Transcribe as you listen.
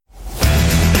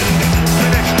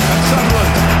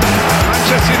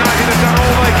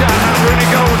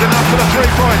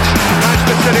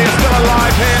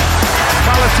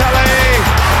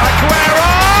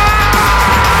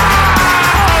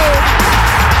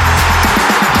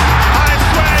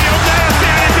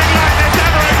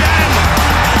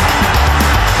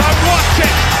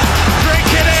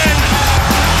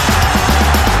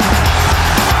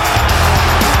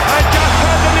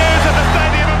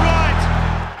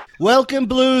Welcome,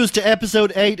 Blues, to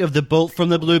episode 8 of the Bolt from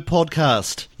the Blue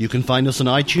podcast. You can find us on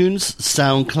iTunes,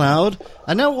 SoundCloud,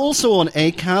 and now also on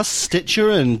Acast, Stitcher,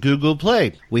 and Google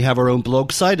Play. We have our own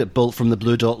blog site at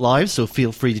boltfromtheblue.live, so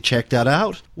feel free to check that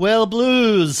out. Well,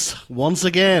 Blues, once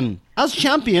again, as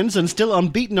champions and still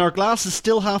unbeaten, our glass is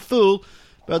still half full,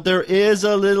 but there is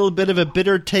a little bit of a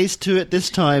bitter taste to it this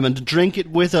time, and to drink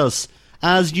it with us,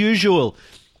 as usual,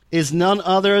 is none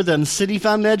other than City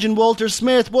fan legend Walter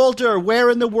Smith. Walter, where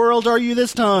in the world are you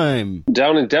this time?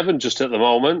 Down in Devon just at the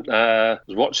moment. I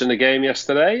was watching the game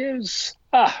yesterday. It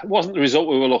wasn't the result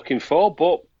we were looking for,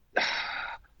 but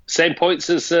same points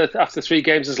as after 3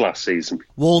 games as last season.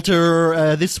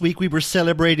 Walter, this week we were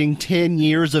celebrating 10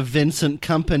 years of Vincent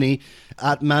Kompany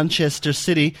at Manchester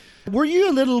City. Were you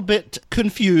a little bit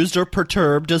confused or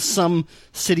perturbed, as some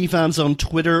City fans on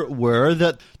Twitter were,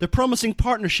 that the promising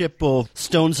partnership of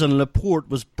Stones and Laporte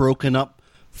was broken up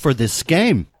for this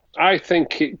game? I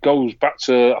think it goes back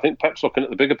to, I think Pep's looking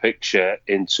at the bigger picture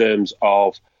in terms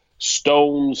of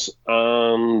Stones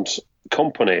and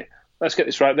Kompany. Let's get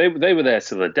this right. They were there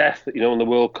to the death, in the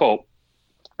World Cup.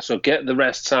 So get the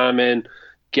rest time in,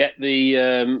 get the,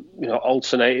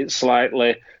 alternate it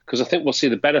slightly, because I think we'll see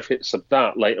the benefits of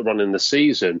that later on in the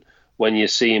season when you're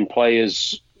seeing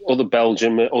players, other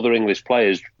Belgian, other English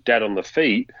players dead on the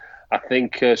feet. I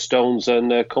think Stones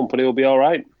and Kompany will be all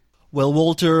right. Well,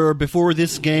 Walter, before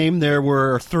this game, there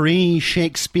were 3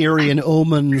 Shakespearean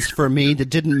omens for me that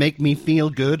didn't make me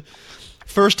feel good.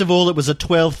 First of all, it was a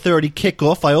 12:30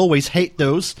 kickoff. I always hate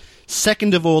those.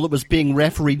 Second of all, it was being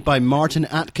refereed by Martin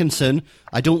Atkinson.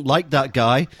 I don't like that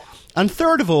guy. And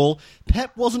third of all,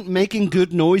 Pep wasn't making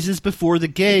good noises before the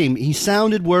game. He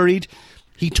sounded worried.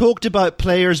 He talked about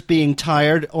players being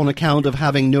tired on account of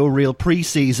having no real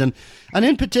pre-season, and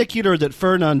in particular that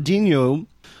Fernandinho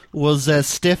was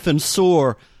stiff and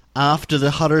sore after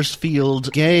the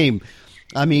Huddersfield game.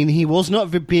 I mean, he was not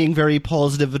being very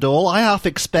positive at all. I half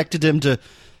expected him to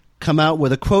come out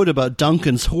with a quote about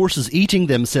Duncan's horses eating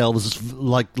themselves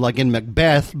like in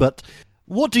Macbeth, but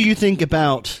what do you think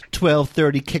about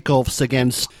 12:30 kickoffs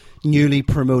against newly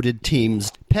promoted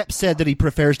teams? Pep said that he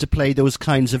prefers to play those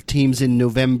kinds of teams in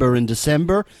November and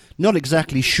December. Not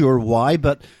exactly sure why,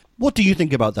 but what do you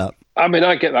think about that? I mean,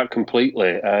 I get that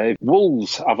completely.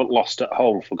 Wolves haven't lost at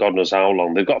home for God knows how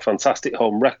long. They've got a fantastic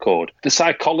home record. The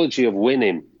psychology of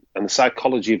winning and the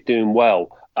psychology of doing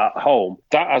well at home,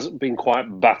 that hasn't been quite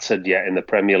battered yet in the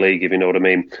Premier League, if you know what I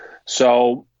mean.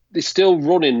 So they're still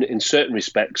running, in certain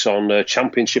respects, on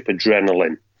championship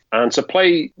adrenaline. And to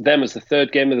play them as the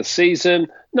 3rd game of the season,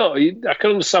 no, I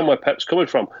can understand where Pep's coming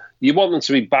from. You want them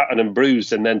to be battered and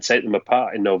bruised and then take them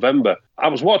apart in November. I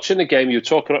was watching the game, you were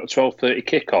talking about the 12:30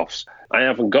 kickoffs. I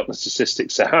haven't got the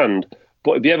statistics to hand,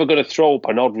 but if you're ever going to throw up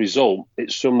an odd result,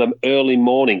 it's from them early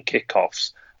morning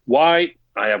kickoffs. Why?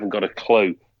 I haven't got a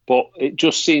clue. But it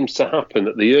just seems to happen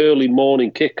that the early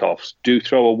morning kickoffs do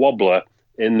throw a wobbler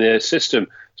in the system,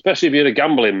 especially if you're a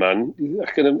gambling man.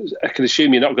 I can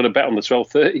assume you're not going to bet on the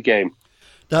 12:30 game.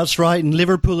 That's right, and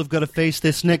Liverpool have got to face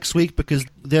this next week because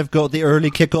they've got the early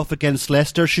kickoff against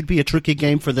Leicester. Should be a tricky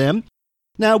game for them.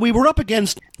 Now, we were up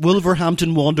against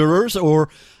Wolverhampton Wanderers, or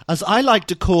as I like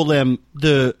to call them,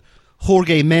 the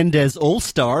Jorge Mendes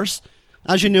All-Stars.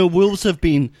 As you know, Wolves have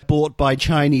been bought by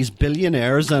Chinese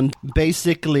billionaires and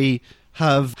basically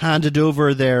have handed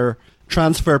over their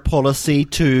transfer policy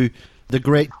to the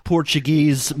great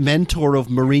Portuguese mentor of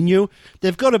Mourinho.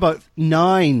 They've got about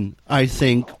 9, I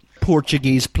think,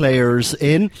 Portuguese players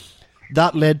in.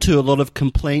 That led to a lot of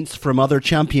complaints from other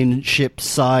championship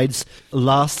sides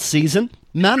last season.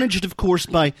 Managed, of course,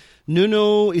 by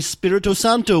Nuno Espirito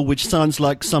Santo, which sounds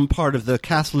like some part of the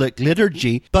Catholic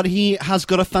liturgy, but he has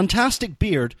got a fantastic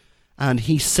beard, and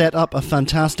he set up a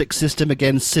fantastic system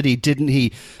against City, didn't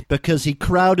he? Because he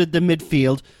crowded the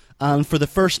midfield, and for the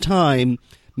first time,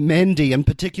 Mendy and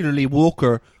particularly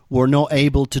Walker were not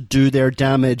able to do their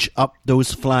damage up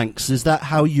those flanks. Is that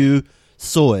how you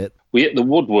saw it? We hit the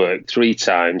woodwork 3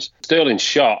 times. Sterling's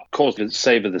shot caused the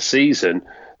save of the season.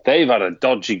 They've had a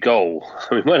dodgy goal.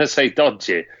 I mean, when I say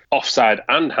dodgy, offside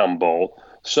and handball.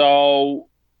 So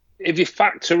if you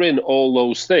factor in all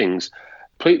those things,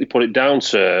 completely put it down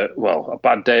to, well, a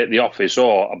bad day at the office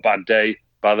or a bad day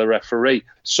by the referee.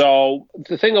 So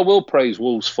the thing I will praise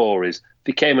Wolves for is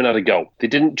They came and had a go. They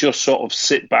didn't just sort of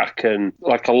sit back and,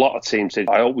 like a lot of teams did,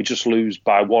 I hope we just lose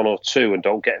by 1 or 2 and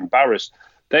don't get embarrassed.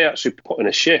 They actually put in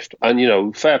a shift.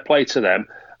 And, fair play to them.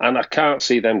 And I can't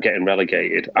see them getting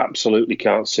relegated. Absolutely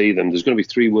can't see them. There's going to be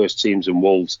 3 worse teams than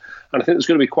Wolves. And I think there's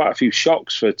going to be quite a few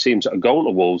shocks for teams that are going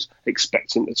to Wolves,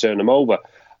 expecting to turn them over.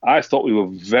 I thought we were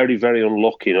very, very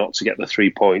unlucky not to get the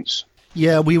 3 points.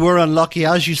 Yeah, we were unlucky.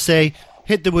 As you say,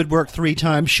 hit the woodwork 3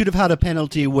 times. Should have had a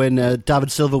penalty when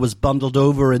David Silva was bundled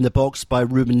over in the box by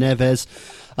Ruben Neves.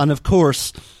 And of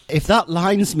course, if that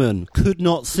linesman could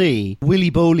not see Willy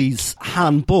Boley's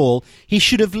handball, he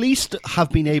should at least have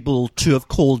been able to have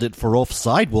called it for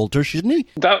offside, Walter, shouldn't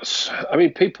he?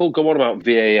 People go on about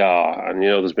VAR, and,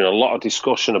 there's been a lot of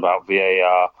discussion about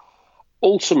VAR.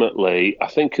 Ultimately, I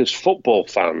think as football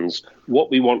fans,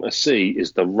 what we want to see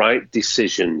is the right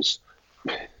decisions.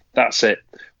 That's it.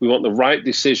 We want the right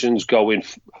decisions going,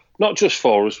 not just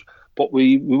for us, but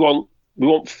we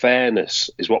want fairness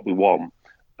is what we want.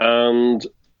 And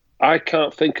I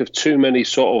can't think of too many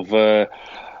sort of,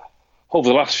 over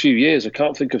the last few years, I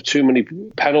can't think of too many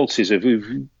penalties. If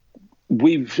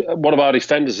one of our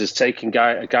defenders has taken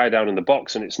a guy down in the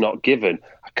box and it's not given.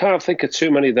 I can't think of too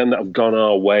many of them that have gone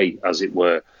our way, as it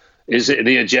were. Is it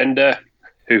the agenda?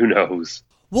 Who knows?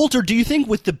 Walter, do you think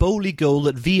with the Bowley goal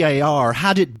that VAR,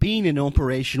 had it been in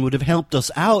operation, would have helped us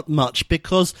out much?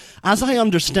 Because, as I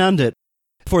understand it,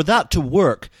 for that to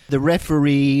work, the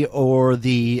referee or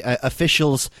the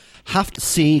officials have to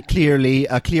see clearly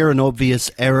a clear and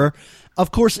obvious error.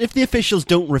 Of course, if the officials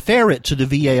don't refer it to the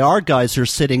VAR guys who are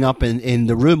sitting up in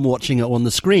the room watching it on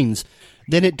the screens,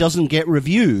 then it doesn't get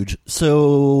reviewed.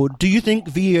 So do you think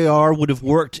VAR would have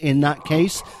worked in that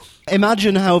case?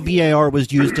 Imagine how VAR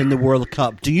was used in the World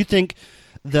Cup. Do you think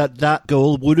that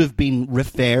goal would have been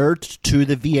referred to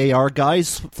the VAR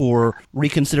guys for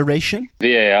reconsideration?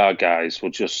 VAR guys will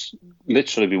just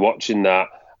literally be watching that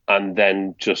and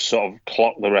then just sort of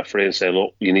clock the referee and say,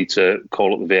 look, you need to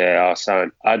call up the VAR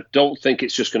sign. I don't think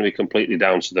it's just going to be completely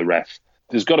down to the ref.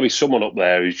 There's got to be someone up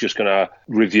there who's just going to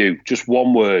review, just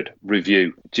one word,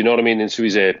 review. Do you know what I mean? Into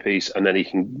his earpiece, and then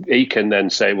he can then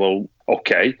say, well,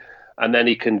 okay, and then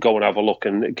he can go and have a look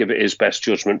and give it his best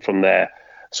judgment from there.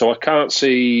 So I can't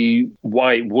see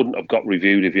why it wouldn't have got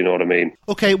reviewed, if you know what I mean.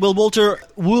 Okay, well, Walter,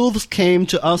 Wolves came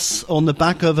to us on the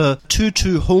back of a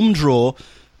 2-2 home draw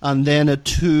and then a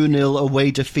 2-0 away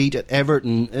defeat at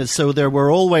Everton. So there were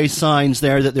always signs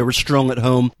there that they were strong at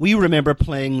home. We remember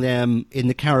playing them in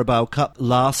the Carabao Cup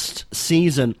last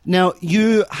season. Now,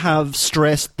 you have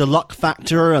stressed the luck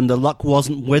factor, and the luck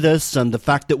wasn't with us, and the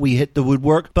fact that we hit the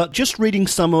woodwork. But just reading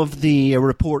some of the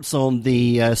reports on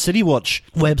the City Watch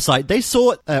website, they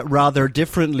saw it rather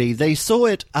differently. They saw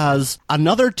it as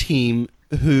another team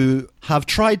who have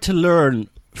tried to learn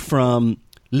from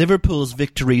Liverpool's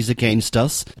victories against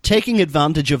us, taking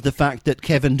advantage of the fact that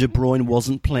Kevin De Bruyne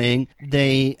wasn't playing.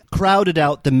 They crowded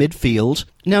out the midfield.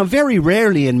 Now, very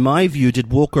rarely, in my view, did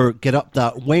Walker get up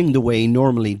that wing the way he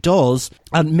normally does,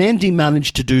 and Mendy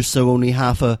managed to do so only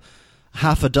half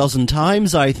a dozen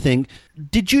times, I think.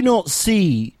 Did you not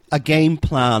see a game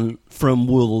plan from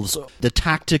Wolves, the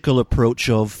tactical approach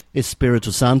of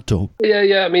Espirito Santo?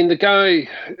 Yeah. I mean, the guy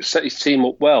set his team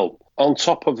up well. On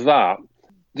top of that,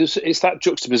 it's that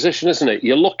juxtaposition, isn't it?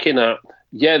 You're looking at,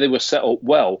 they were set up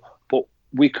well, but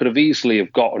we could have easily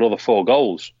have got another 4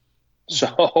 goals.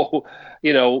 So,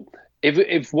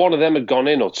 if one of them had gone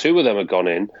in or 2 of them had gone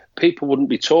in, people wouldn't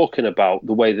be talking about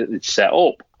the way that they'd set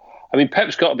up. I mean,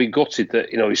 Pep's got to be gutted that,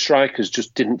 his strikers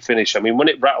just didn't finish. I mean, when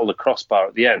it rattled the crossbar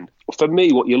at the end, for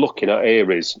me, what you're looking at here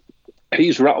is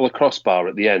he's rattled the crossbar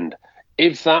at the end.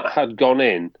 If that had gone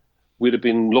in, we'd have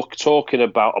been talking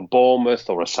about a Bournemouth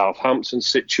or a Southampton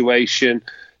situation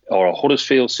or a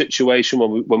Huddersfield situation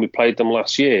when we played them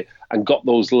last year and got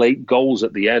those late goals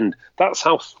at the end. That's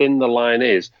how thin the line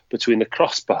is between the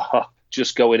crossbar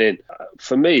just going in.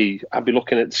 For me, I'd be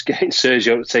looking at getting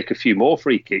Sergio to take a few more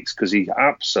free kicks because he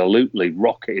absolutely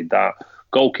rocketed that.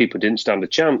 Goalkeeper didn't stand a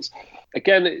chance.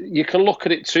 Again, you can look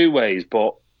at it 2 ways,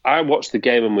 but I watched the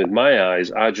game and with my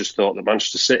eyes, I just thought that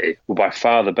Manchester City were by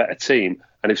far the better team.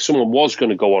 And if someone was going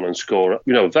to go on and score,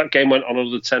 if that game went on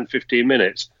another 10, 15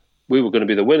 minutes, we were going to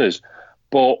be the winners.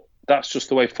 But that's just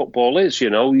the way football is,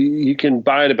 You can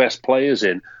buy the best players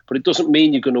in, but it doesn't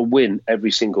mean you're going to win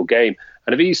every single game.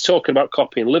 And if he's talking about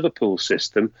copying Liverpool's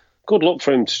system, good luck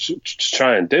for him to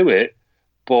try and do it.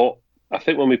 But I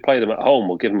think when we play them at home,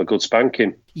 we'll give them a good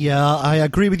spanking. Yeah, I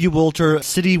agree with you, Walter.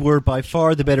 City were by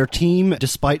far the better team,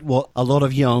 despite what a lot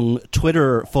of young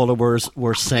Twitter followers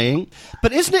were saying.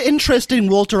 But isn't it interesting,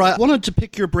 Walter? I wanted to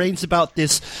pick your brains about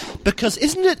this, because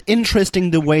isn't it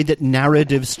interesting the way that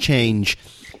narratives change?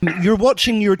 You're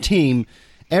watching your team.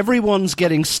 Everyone's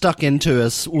getting stuck into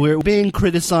us. We're being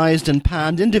criticised and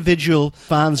panned. Individual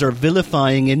fans are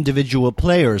vilifying individual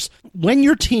players. When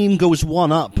your team goes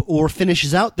one up or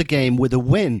finishes out the game with a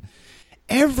win,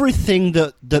 everything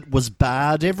that was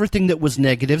bad, everything that was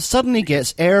negative, suddenly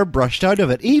gets airbrushed out of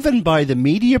it, even by the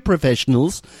media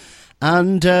professionals.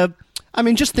 And,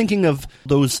 just thinking of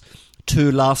those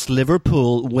two last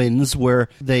Liverpool wins where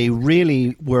they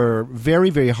really were very,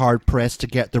 very hard-pressed to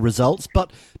get the results,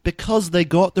 but because they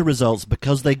got the results,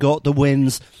 because they got the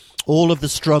wins, all of the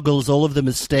struggles, all of the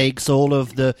mistakes, all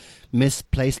of the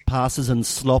misplaced passes and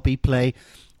sloppy play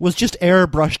was just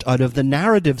airbrushed out of the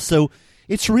narrative. So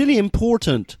it's really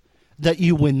important that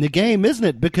you win the game, isn't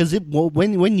it? Because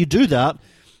when you do that,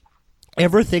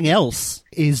 everything else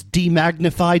is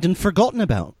demagnified and forgotten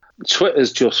about.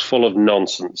 Twitter's just full of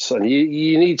nonsense. And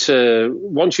you need to,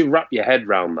 once you wrap your head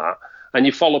around that, and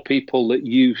you follow people that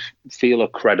you feel are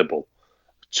credible,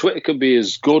 Twitter could be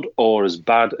as good or as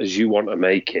bad as you want to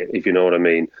make it, if you know what I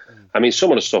mean. I mean,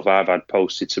 some of the stuff I've had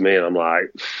posted to me, and I'm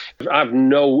like, I have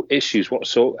no issues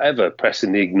whatsoever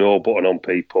pressing the ignore button on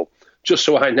people, just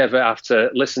so I never have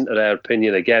to listen to their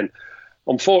opinion again.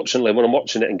 Unfortunately, when I'm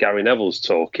watching it and Gary Neville's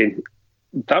talking,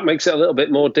 that makes it a little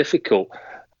bit more difficult.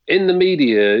 In the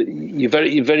media, you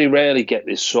very rarely get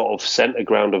this sort of centre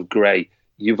ground of grey.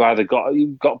 You've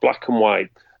got black and white,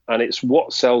 and it's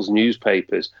what sells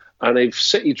newspapers. And if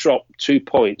City drop 2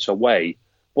 points away,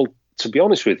 well, to be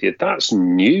honest with you, that's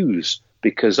news,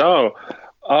 because our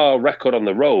record on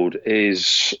the road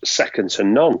is second to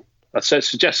none. I'd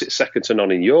suggest it's second to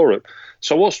none in Europe.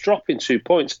 So us dropping 2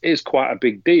 points is quite a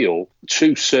big deal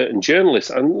to certain journalists.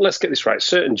 And let's get this right,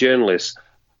 certain journalists,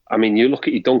 I mean, you look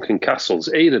at your Duncan Castles,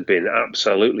 he'd have been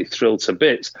absolutely thrilled to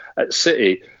bits at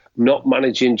City not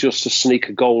managing just to sneak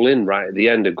a goal in right at the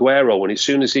end. Aguero, and as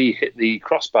soon as he hit the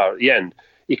crossbar at the end,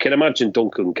 you can imagine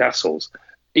Duncan Castles,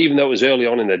 even though it was early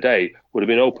on in the day, would have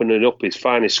been opening up his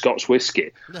finest Scotch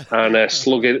whiskey and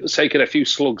taking a few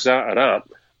slugs out of that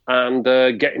and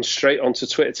getting straight onto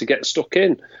Twitter to get stuck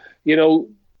in. You know,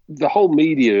 the whole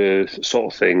media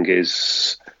sort of thing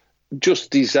is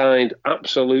just designed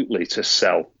absolutely to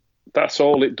sell. That's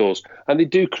all it does. And they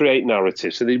do create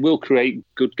narratives. So they will create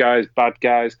good guys, bad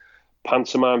guys,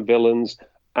 pantomime villains.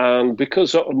 And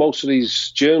because most of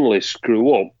these journalists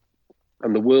grew up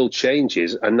and the world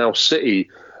changes, and now City,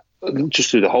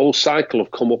 just through the whole cycle,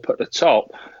 have come up at the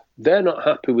top, they're not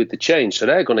happy with the change. So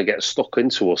they're going to get stuck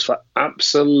into us for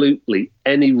absolutely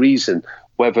any reason,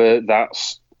 whether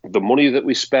that's the money that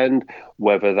we spend,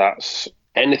 whether that's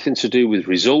anything to do with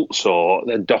results or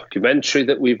the documentary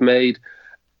that we've made.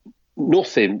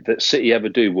 Nothing that City ever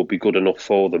do will be good enough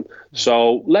for them.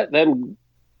 So let them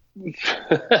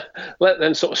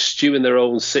sort of stew in their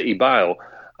own City bile,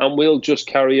 and we'll just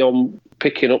carry on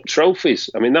picking up trophies.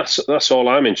 I mean, that's all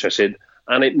I'm interested in,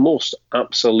 and it must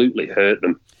absolutely hurt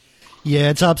them. Yeah,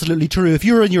 it's absolutely true. If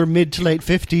you're in your mid to late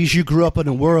 50s, you grew up in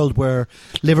a world where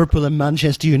Liverpool and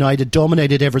Manchester United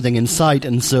dominated everything in sight,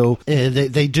 and so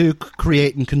they do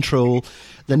create and control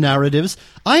the narratives.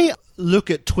 I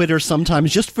look at Twitter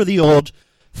sometimes just for the odd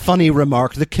funny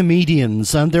remark, the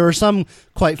comedians, and there are some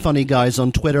quite funny guys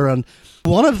on Twitter, and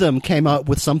one of them came out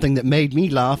with something that made me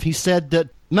laugh. He said that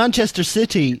Manchester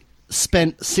City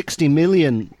spent 60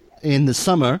 million in the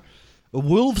summer,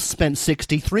 Wolves spent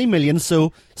 63 million,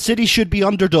 so City should be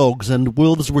underdogs and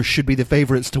Wolves should be the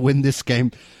favourites to win this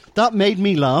game. That made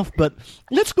me laugh, but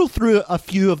let's go through a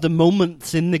few of the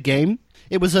moments in the game.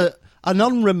 It was an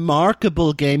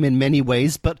unremarkable game in many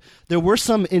ways, but there were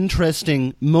some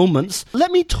interesting moments.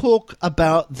 Let me talk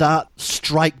about that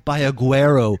strike by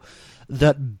Aguero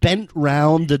that bent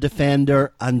round the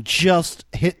defender and just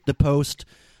hit the post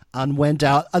and went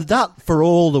out. And that, for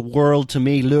all the world, to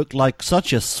me, looked like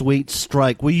such a sweet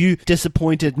strike. Were you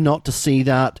disappointed not to see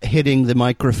that hitting the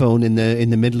microphone in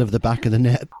the middle of the back of the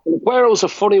net? Aguero's a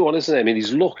funny one, isn't it? I mean,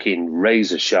 he's looking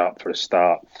razor sharp for a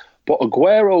start. But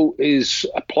Aguero is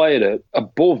a player that,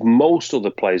 above most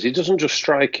other players, he doesn't just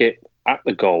strike it at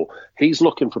the goal. He's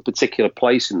looking for a particular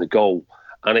place in the goal,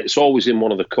 and it's always in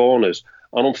one of the corners.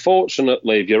 And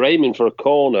unfortunately, if you're aiming for a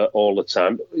corner all the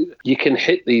time, you can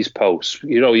hit these posts.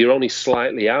 You know, you're only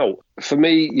slightly out. For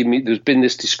me, there's been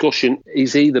this discussion,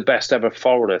 is he the best ever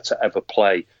foreigner to ever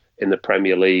play in the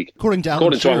Premier League? According to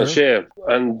Alan Shearer.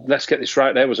 And let's get this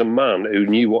right, there was a man who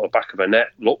knew what the back of a net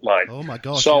looked like. Oh my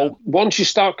gosh. So once you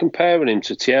start comparing him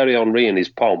to Thierry Henry and his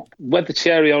pomp, whether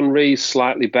Thierry Henry is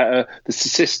slightly better, the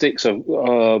statistics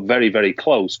are very, very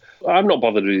close. I'm not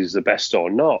bothered if he's the best or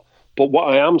not. But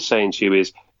what I am saying to you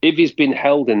is, if he's been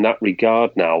held in that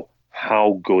regard now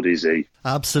How good is he?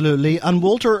 Absolutely. And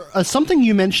Walter, something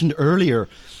you mentioned earlier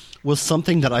was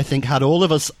something that I think had all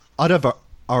of us out of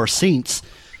our seats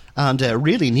and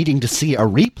really needing to see a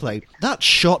replay. That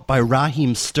shot by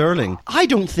Raheem Sterling, I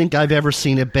don't think I've ever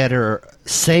seen a better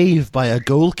save by a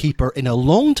goalkeeper in a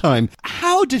long time.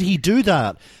 How did he do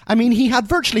that? I mean, he had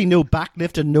virtually no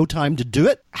backlift and no time to do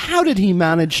it. How did he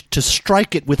manage to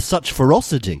strike it with such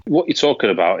ferocity? What you're talking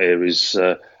about here is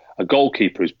a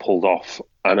goalkeeper who's pulled off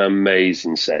an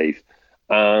amazing save.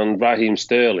 And Raheem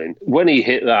Sterling, when he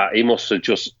hit that, he must have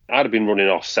I'd have been running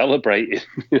off celebrating.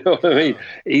 You know what I mean?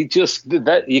 He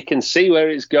you can see where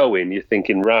it's going. You're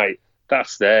thinking, right,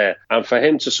 that's there. And for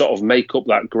him to sort of make up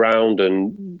that ground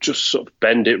and just sort of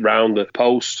bend it round the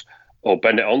post or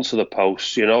bend it onto the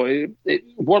post,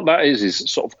 what that is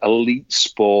sort of elite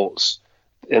sports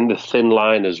in the thin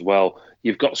line as well.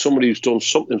 You've got somebody who's done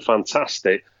something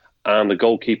fantastic, and the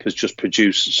goalkeeper's just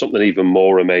produced something even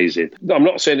more amazing. I'm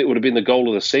not saying it would have been the goal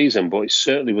of the season, but it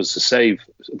certainly was the save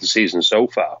of the season so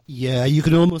far. Yeah, you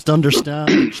can almost understand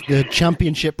the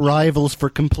championship rivals for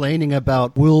complaining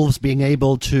about Wolves being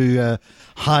able to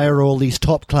hire all these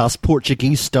top-class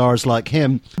Portuguese stars like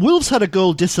him. Wolves had a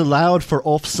goal disallowed for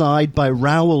offside by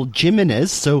Raul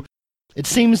Jimenez, so it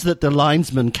seems that the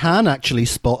linesman can actually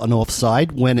spot an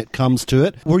offside when it comes to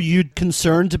it. Were you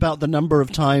concerned about the number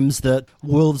of times that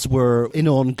Wolves were in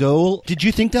on goal? Did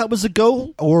you think that was a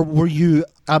goal? Or were you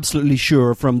absolutely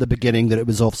sure from the beginning that it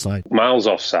was offside? Miles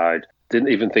offside. Didn't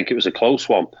even think it was a close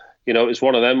one. It was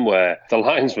one of them where the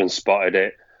linesman spotted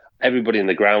it. Everybody in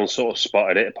the ground sort of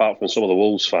spotted it, apart from some of the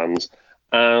Wolves fans.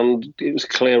 And it was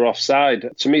clear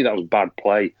offside. To me, that was bad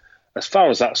play. As far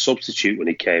as that substitute when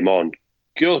he came on,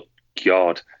 good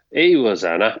God, he was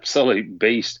an absolute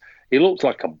beast. He looked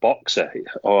like a boxer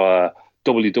or a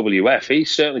WWF. He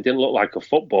certainly didn't look like a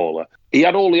footballer. He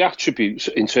had all the attributes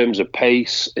in terms of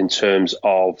pace, in terms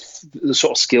of the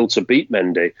sort of skill to beat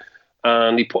Mendy,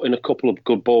 and he put in a couple of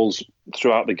good balls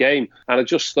throughout the game. And I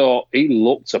just thought he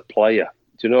looked a player.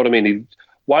 Do you know what I mean?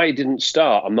 Why he didn't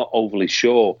start, I'm not overly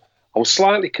sure. I was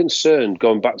slightly concerned,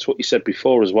 going back to what you said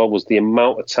before as well, was the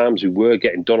amount of times we were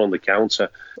getting done on the counter.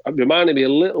 It reminded me a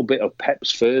little bit of Pep's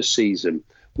first season,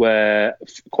 where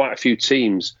quite a few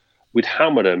teams, we'd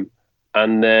hammer them,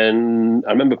 and then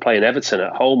I remember playing Everton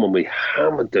at home and we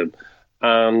hammered them,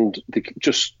 and they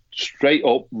just straight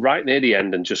up right near the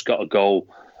end and just got a goal.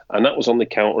 And that was on the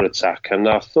counter-attack. And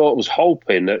I was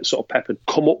hoping that sort of Pep had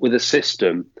come up with a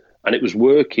system and it was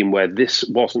working where this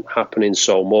wasn't happening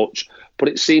so much. But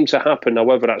it seemed to happen. Now,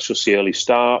 whether that's just the early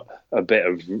start, a bit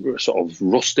of sort of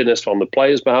rustiness on the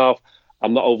players' behalf,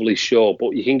 I'm not overly sure.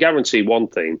 But you can guarantee one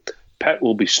thing. Pep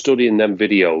will be studying them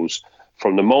videos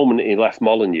from the moment he left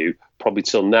Molineux, probably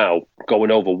till now,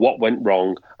 going over what went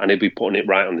wrong, and he'll be putting it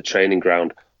right on the training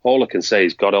ground. All I can say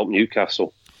is God help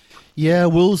Newcastle. Yeah,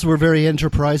 Wolves were very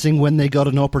enterprising when they got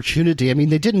an opportunity. I mean,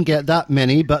 they didn't get that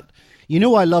many, but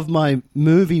I love my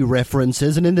movie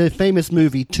references, and in the famous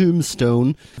movie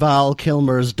Tombstone, Val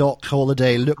Kilmer's Doc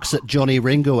Holliday looks at Johnny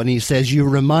Ringo and he says, "You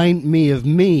remind me of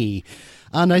me."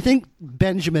 And I think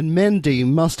Benjamin Mendy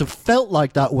must have felt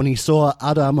like that when he saw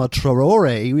Adama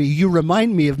Traore. "You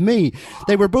remind me of me."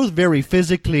 They were both very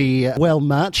physically well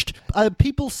matched.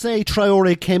 People say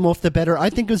Traore came off the better. I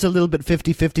think it was a little bit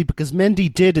 50-50 because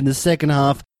Mendy did in the second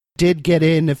half did get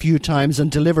in a few times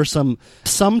and deliver some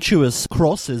sumptuous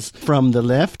crosses from the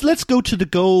left. Let's go to the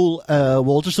goal,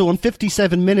 Walter. So on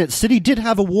 57 minutes, City did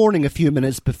have a warning a few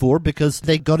minutes before because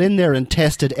they got in there and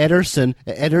tested Ederson.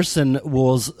 Ederson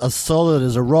was as solid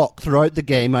as a rock throughout the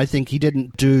game. I think he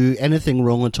didn't do anything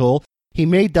wrong at all. He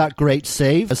made that great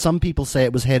save. Some people say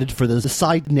it was headed for the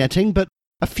side netting, but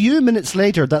a few minutes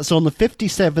later, that's on the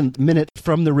 57th minute,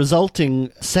 from the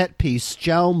resulting set piece,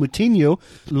 João Moutinho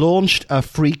launched a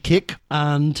free kick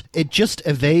and it just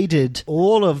evaded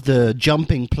all of the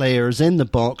jumping players in the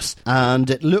box, and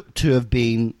it looked to have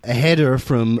been a header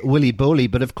from Willy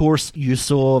Boly. But of course, you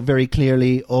saw very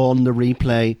clearly on the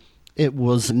replay, it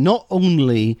was not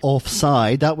only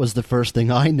offside, that was the first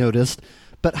thing I noticed,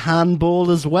 but handball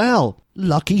as well.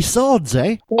 Lucky sods,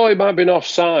 eh? Well, he might have been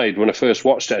offside when I first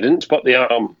watched it. I didn't spot the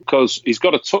arm because he's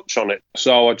got a touch on it.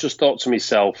 So I just thought to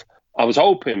myself, I was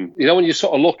hoping, when you're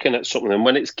sort of looking at something and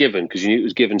when it's given, because you knew it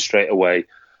was given straight away,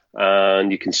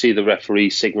 and you can see the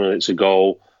referee signaling it's a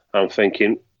goal, I'm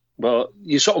thinking, well,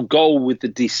 you sort of go with the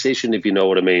decision, if you know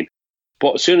what I mean.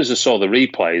 But as soon as I saw the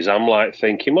replays, I'm like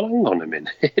thinking, well, hang on a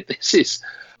minute, this is...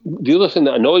 The other thing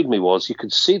that annoyed me was you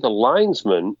could see the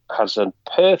linesman has a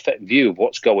perfect view of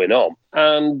what's going on.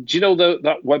 And do you know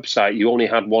that website, You Only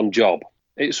Had One Job?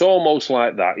 It's almost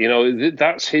like that.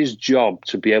 That's his job,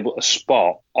 to be able to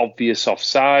spot obvious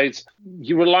offsides.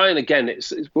 You're relying, again,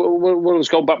 it's what I was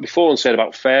going back before and said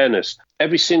about fairness.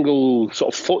 Every single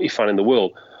sort of footy fan in the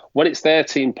world, when it's their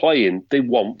team playing, they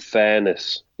want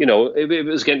fairness. If it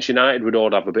was against United, we'd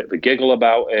all have a bit of a giggle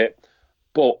about it.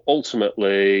 But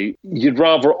ultimately, you'd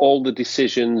rather all the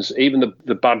decisions, even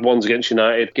the bad ones against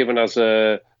United, given as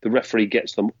the referee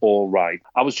gets them all right.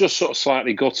 I was just sort of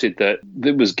slightly gutted that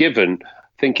it was given,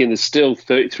 thinking there's still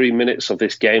 33 minutes of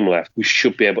this game left. We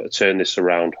should be able to turn this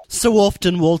around. So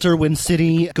often, Walter, when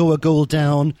City go a goal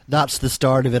down, that's the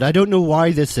start of it. I don't know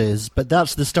why this is, but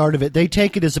that's the start of it. They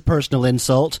take it as a personal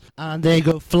insult, and they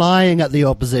go flying at the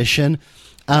opposition.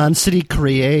 And City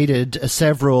created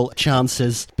several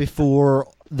chances before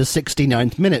the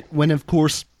 69th minute, when, of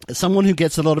course, someone who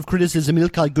gets a lot of criticism,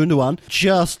 Ilkay Gundogan,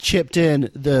 just chipped in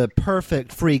the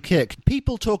perfect free kick.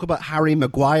 People talk about Harry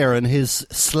Maguire and his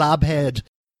slabhead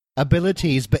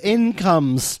abilities, but in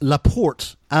comes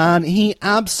Laporte, and he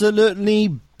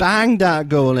absolutely banged that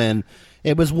goal in.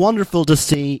 It was wonderful to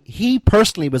see. He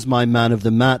personally was my man of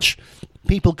the match.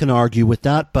 People can argue with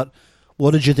that, but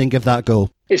what did you think of that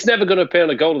goal? It's never going to appear on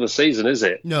a goal of the season, is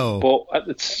it? No.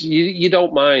 But you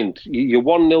don't mind. You're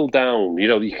 1-0 down.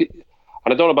 And I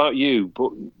don't know about you,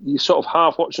 but you're sort of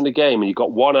half watching the game and you've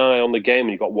got one eye on the game and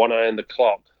you've got one eye on the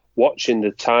clock, watching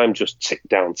the time just tick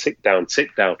down, tick down,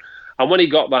 tick down. And when he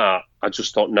got that, I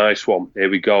just thought, nice one. Here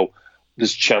we go.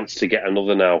 There's a chance to get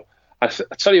another now. I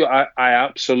tell you, I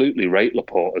absolutely rate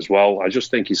Laporte as well. I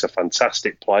just think he's a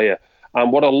fantastic player.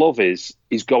 And what I love is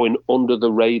he's going under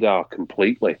the radar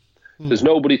completely. There's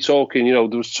nobody talking, there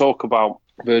was talk about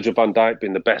Virgil van Dijk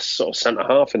being the best sort of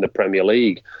centre-half in the Premier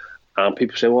League. And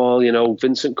people say, well,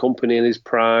 Vincent Kompany in his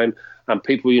prime. And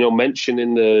people,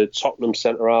 mentioning the Tottenham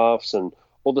centre-halves and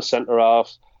other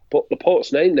centre-halves. But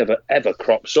Laporte's name never, ever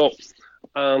crops up.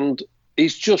 And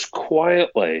he's just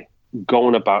quietly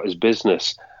going about his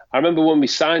business. I remember when we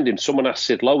signed him, someone asked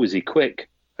Sid Lowe, is he quick?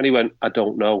 And he went, I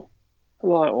don't know. I'm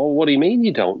like, well, what do you mean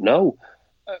you don't know?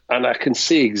 And I can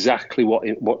see exactly what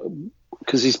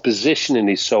because his positioning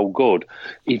is so good.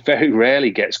 He very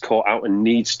rarely gets caught out and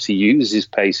needs to use his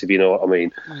pace, if you know what I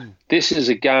mean. This is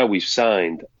a guy we've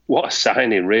signed. What a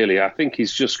signing, really. I think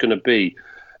he's just going to be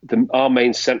our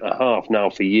main centre-half now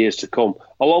for years to come,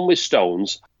 along with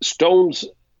Stones. Stones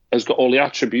has got all the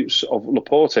attributes of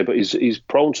Laporte, but he's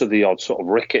prone to the odd sort of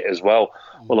ricket as well.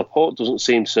 Well, Laporte doesn't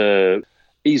seem to...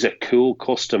 He's a cool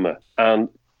customer. And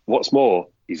what's more,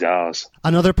 he's ours.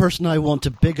 Another person I want to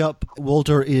big up,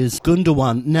 Walter, is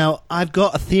Gundogan. Now, I've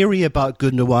got a theory about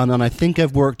Gundogan, and I think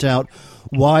I've worked out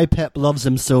why Pep loves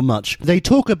him so much. They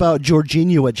talk about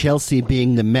Jorginho at Chelsea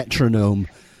being the metronome,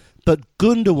 but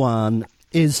Gundogan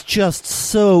is just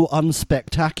so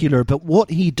unspectacular, but what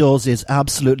he does is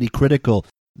absolutely critical.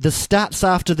 The stats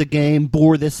after the game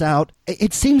bore this out.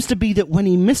 It seems to be that when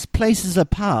he misplaces a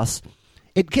pass,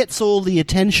 it gets all the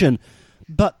attention,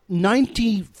 but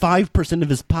 95% of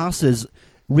his passes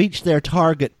reach their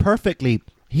target perfectly.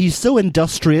 He's so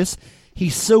industrious,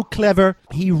 he's so clever,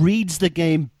 he reads the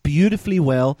game beautifully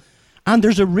well, and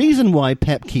there's a reason why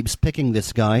Pep keeps picking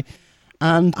this guy,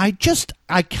 and I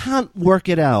can't work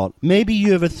it out. Maybe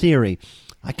you have a theory.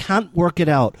 I can't work it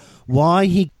out why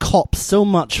he cops so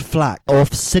much flack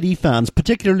off City fans,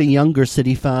 particularly younger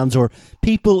City fans or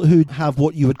people who have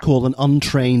what you would call an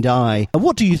untrained eye.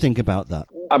 What do you think about that?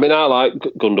 I mean, I like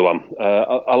Gundogan.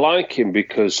 I like him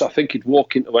because I think he'd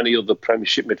walk into any other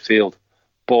Premiership midfield,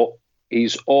 but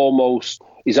he's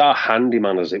our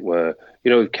handyman, as it were.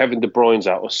 If Kevin De Bruyne's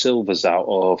out or Silva's out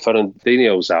or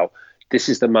Fernandinho's out, this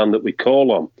is the man that we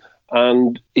call on.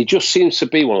 And he just seems to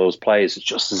be one of those players that's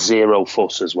just zero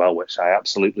fuss as well, which I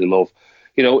absolutely love.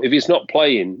 If he's not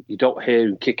playing, you don't hear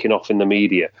him kicking off in the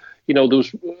media.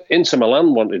 Inter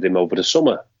Milan wanted him over the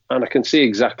summer, and I can see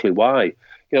exactly why.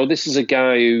 This is a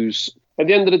guy who's, at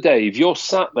the end of the day, if you're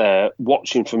sat there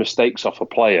watching for mistakes off a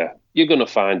player, you're going to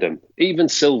find them. Even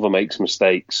Silva makes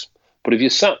mistakes. But if you're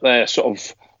sat there sort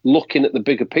of looking at the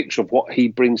bigger picture of what he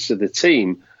brings to the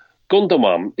team,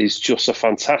 Gundogan is just a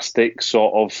fantastic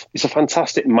he's a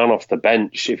fantastic man off the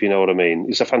bench, if you know what I mean.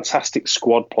 He's a fantastic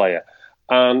squad player.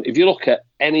 And if you look at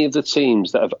any of the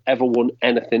teams that have ever won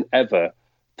anything ever,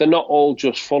 they're not all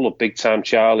just full of big-time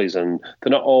Charlies, and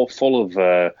they're not all full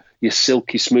of your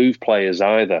silky smooth players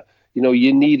either.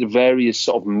 You need various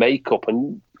sort of makeup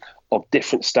and of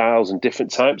different styles and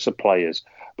different types of players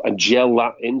and gel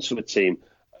that into a team.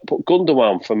 But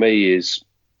Gundogan, for me,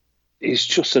 he's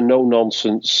just a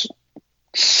no-nonsense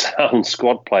sound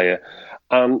squad player,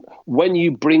 and when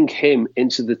you bring him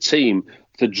into the team,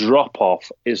 the drop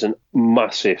off isn't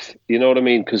massive, you know what I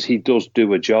mean, because he does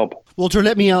do a job. Walter,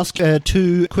 let me ask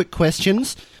 2 quick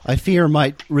questions. I fear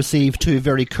might receive 2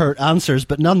 very curt answers,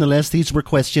 but nonetheless, these were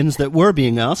questions that were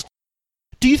being asked.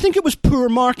 Do you think it was poor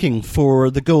marking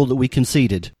for the goal that we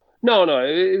conceded? No,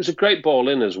 it was a great ball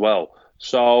in as well.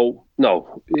 So,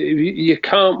 no, you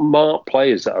can't mark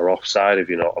players that are offside, if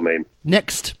you know what I mean.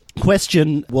 Next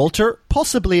question, Walter.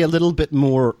 Possibly a little bit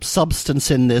more substance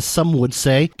in this, some would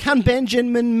say. Can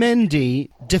Benjamin Mendy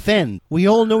defend? We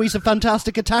all know he's a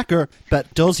fantastic attacker,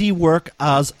 but does he work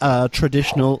as a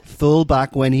traditional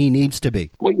fullback when he needs to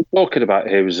be? What you're talking about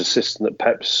here is a system that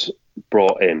Pep's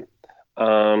brought in.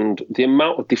 And the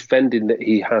amount of defending that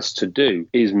he has to do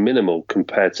is minimal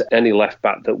compared to any left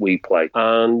back that we play.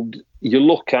 And you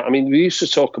look at, we used to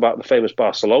talk about the famous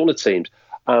Barcelona teams,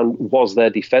 and was their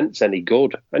defence any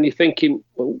good? And you're thinking,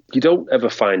 well, you don't ever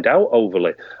find out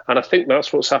overly. And I think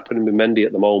that's what's happening with Mendy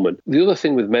at the moment. The other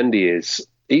thing with Mendy is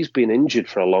he's been injured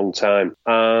for a long time.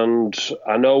 And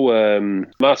I know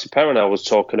Martin Perrin was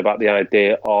talking about the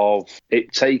idea of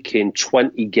it taking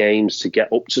 20 games to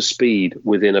get up to speed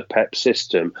within a Pep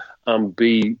system and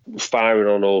be firing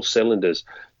on all cylinders.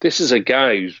 This is a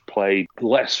guy who's played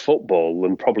less football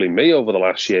than probably me over the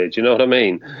last year. Do you know what I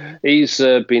mean? He's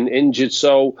been injured,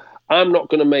 so I'm not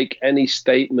going to make any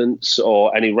statements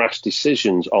or any rash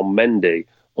decisions on Mendy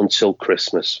until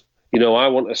Christmas. I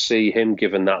want to see him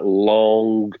given that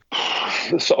long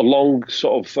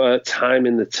time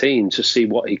in the team to see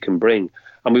what he can bring.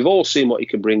 And we've all seen what he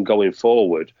can bring going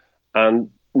forward. And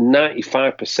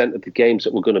 95% of the games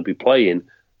that we're going to be playing,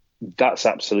 that's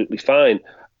absolutely fine.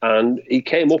 And he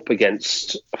came up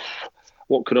against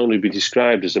what could only be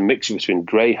described as a mixture between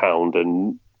Greyhound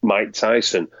and Mike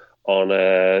Tyson on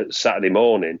a Saturday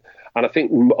morning. And I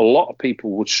think a lot of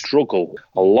people would struggle.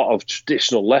 A lot of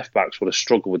traditional left-backs would have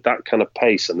struggled with that kind of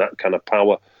pace and that kind of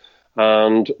power.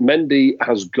 And Mendy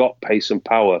has got pace and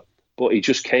power, but he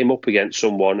just came up against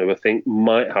someone who I think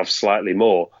might have slightly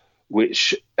more,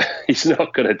 which he's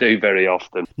not going to do very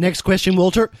often. Next question,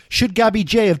 Walter. Should Gabby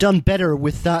J have done better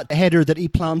with that header that he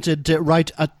planted right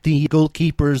at the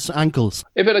goalkeeper's ankles?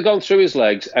 If it had gone through his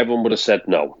legs, everyone would have said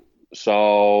no.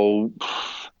 So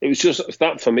it was just,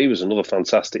 that for me was another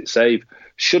fantastic save.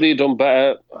 Should he have done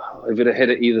better? If it had hit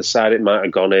it either side, it might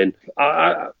have gone in.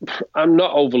 I'm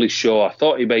not overly sure. I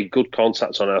thought he made good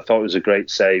contacts on it. I thought it was a great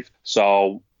save.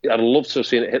 So I'd love to have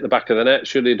seen it hit the back of the net.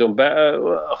 Should he have done better?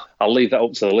 Well, I'll leave that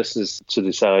up to the listeners to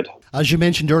decide. As you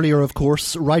mentioned earlier, of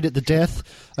course, right at the death,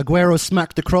 Aguero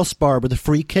smacked the crossbar with a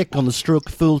free kick on the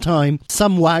stroke full time.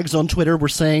 Some wags on Twitter were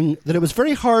saying that it was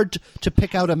very hard to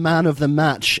pick out a man of the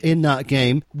match in that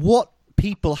game. What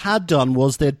people had done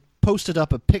was they'd posted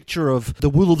up a picture of the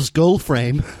Wolves goal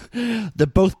frame,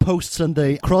 both posts and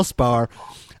the crossbar,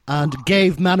 and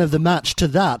gave man of the match to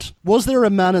that. Was there a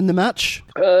man in the match?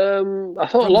 I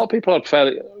thought a lot of people had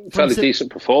fairly decent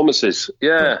performances.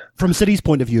 Yeah. From City's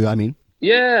point of view, I mean.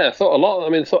 Yeah, I thought a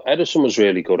lot. I thought Ederson was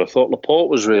really good. I thought Laporte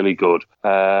was really good.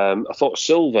 I thought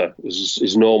Silva was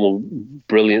his normal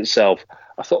brilliant self.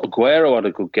 I thought Aguero had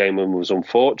a good game and was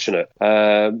unfortunate.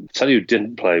 Tell you who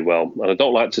didn't play well, and I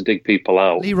don't like to dig people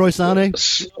out. Leroy Sané.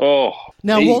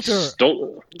 Now, Walter,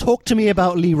 talk to me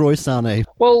about Leroy Sané.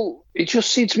 Well, he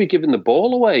just seemed to be giving the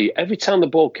ball away every time the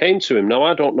ball came to him. Now,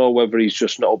 I don't know whether he's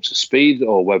just not up to speed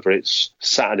or whether it's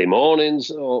Saturday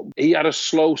mornings. He had a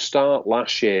slow start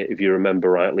last year, if you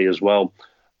remember rightly, as well,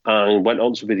 and went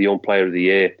on to be the Young Player of the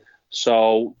Year.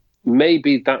 So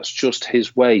maybe that's just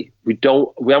his way. We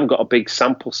haven't got a big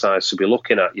sample size to be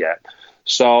looking at yet.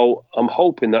 So I'm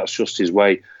hoping that's just his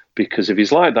way, because if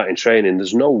he's like that in training,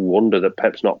 there's no wonder that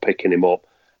Pep's not picking him up.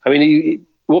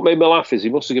 What made me laugh is he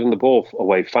must have given the ball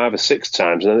away 5 or 6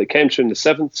 times, and then it came to him the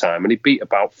 7th time, and he beat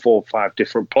about 4 or 5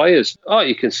 different players.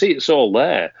 You can see it's all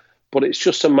there, but it's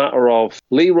just a matter of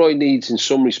Leroy needs, in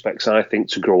some respects, I think,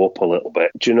 to grow up a little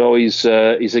bit. Do you know, he's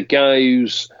a guy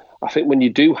who's, I think when you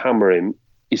do hammer him,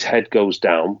 his head goes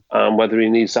down, and whether he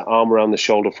needs that arm around the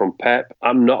shoulder from Pep,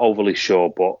 I'm not overly sure,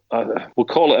 but we'll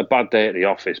call it a bad day at the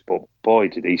office, but boy,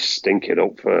 did he stink it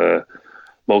up for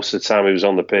most of the time he was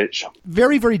on the pitch.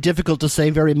 Very, very difficult to say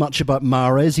very much about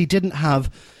Mahrez. He didn't have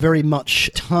very much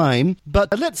time,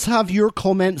 but let's have your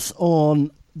comments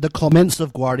on the comments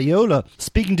of Guardiola.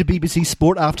 Speaking to BBC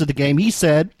Sport after the game, he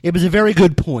said, "It was a very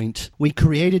good point. We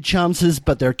created chances,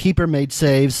 but their keeper made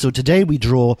saves, so today we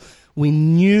draw. We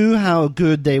knew how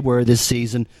good they were this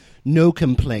season. No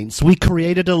complaints. We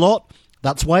created a lot.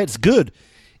 That's why it's good.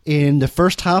 In the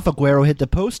first half, Aguero hit the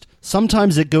post.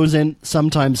 Sometimes it goes in,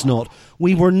 sometimes not.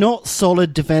 We were not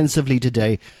solid defensively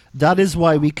today. That is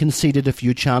why we conceded a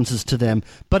few chances to them.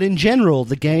 But in general,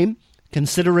 the game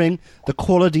considering the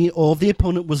quality of the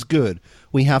opponent was good.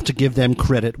 We have to give them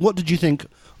credit. What did you think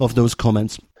of those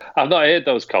comments? I've not heard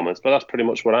those comments, but that's pretty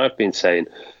much what I've been saying.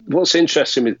 What's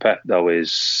interesting with Pep, though,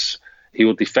 is he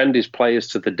will defend his players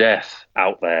to the death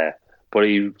out there, but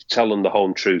he tell them the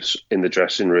home truths in the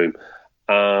dressing room.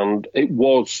 And it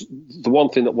was the one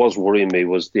thing that was worrying me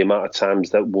was the amount of times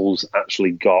that Wolves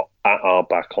actually got at our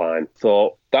back line.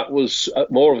 Thought that was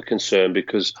more of a concern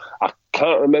because I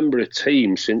can't remember a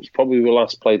team since probably we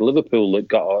last played Liverpool that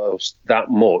got us that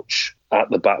much at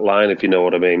the back line, if you know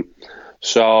what I mean.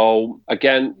 So,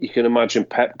 again, you can imagine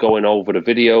Pep going over the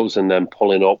videos and then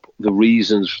pulling up the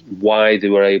reasons why they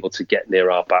were able to get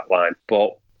near our back line.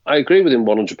 But I agree with him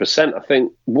 100%. I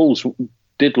think Wolves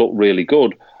did look really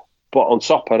good. But on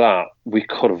top of that, we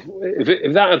could have...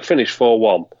 If that had finished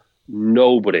 4-1,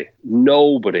 nobody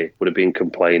would have been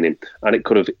complaining. And it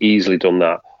could have easily done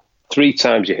that. 3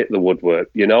 times you hit the woodwork,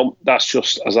 you know? That's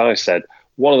just, as I said,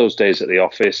 one of those days at the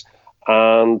office.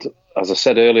 And as I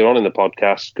said earlier on in the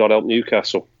podcast, God help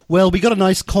Newcastle. Well, we got a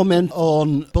nice comment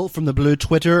on Bolt from the Blue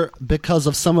Twitter because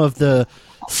of some of the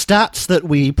stats that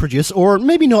we produce, or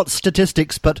maybe not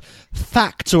statistics, but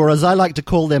facts, or as I like to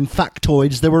call them,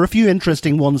 factoids. There were a few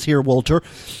interesting ones here, Walter.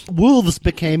 Wolves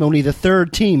became only the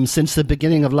 3rd team since the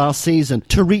beginning of last season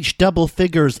to reach double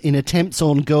figures in attempts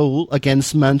on goal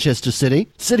against Manchester City.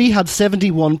 City had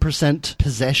 71%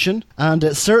 possession,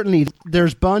 and certainly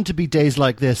there's bound to be days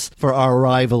like this for our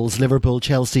rivals, Liverpool,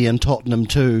 Chelsea and Tottenham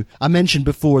too. I mentioned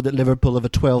before that Liverpool have a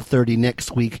 12:30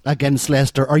 next week against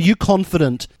Leicester. Are you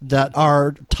confident that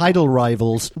our title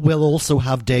rivals will also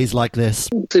have days like this?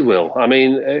 They will. I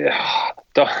mean,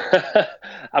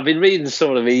 I've been reading some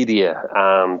of the media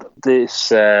and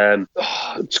this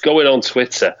it's going on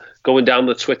Twitter, going down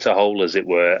the Twitter hole, as it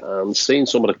were, and seeing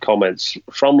some of the comments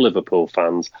from Liverpool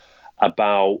fans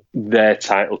about their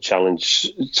title challenge,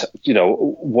 you know,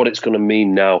 what it's going to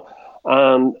mean now.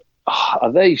 And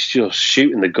are they just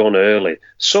shooting the gun early?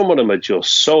 Some of them are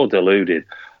just so deluded.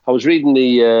 I was reading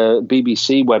the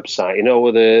BBC website, you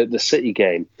know, the City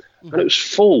game, and it was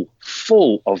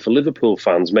full of Liverpool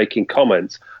fans making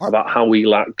comments about how we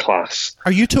lack class.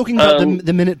 Are you talking about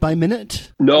the minute by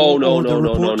minute? No.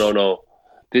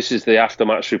 This is the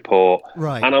after-match report.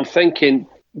 Right. And I'm thinking,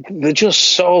 they're just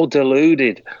so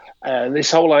deluded. This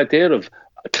whole idea of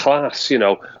class, you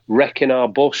know, wrecking our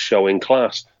bus showing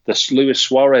class. The Luis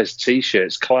Suarez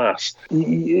T-shirts, class.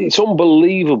 It's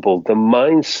unbelievable the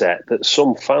mindset that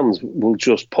some fans will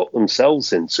just put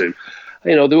themselves into.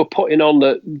 You know, they were putting on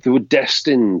that they were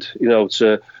destined, you know,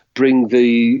 to bring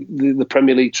the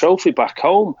Premier League trophy back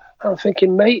home. I'm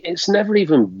thinking, mate, it's never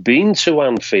even been to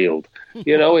Anfield.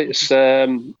 You know, it's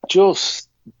just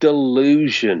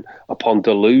delusion upon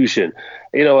delusion.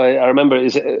 You know, I remember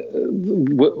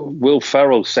Will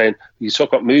Ferrell saying, you talk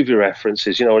about movie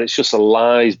references, you know, and it's just a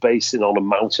lies based on a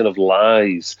mountain of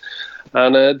lies.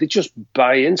 And they just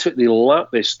buy into it. They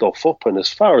lap this stuff up. And as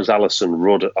far as Alison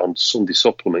Rudd on Sunday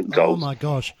Supplement goes, oh my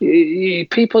gosh,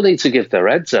 people need to give their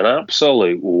heads an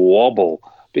absolute wobble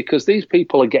because these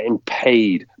people are getting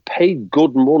paid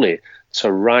good money to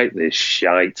write this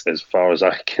shite as far as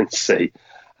I can see.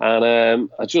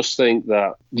 And I just think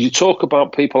that you talk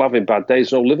about people having bad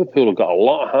days. No, Liverpool have got a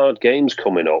lot of hard games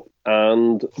coming up,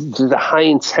 and the high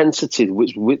intensity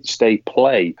with which they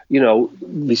play, you know,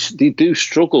 they do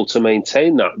struggle to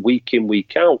maintain that week in,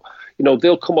 week out. You know,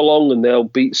 they'll come along and they'll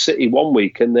beat City one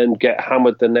week and then get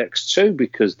hammered the next two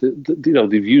because you know,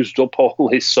 they've used up all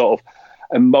this sort of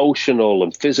emotional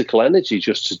and physical energy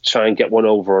just to try and get one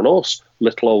over on us,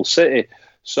 little old City.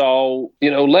 So, you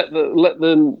know, let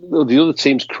the other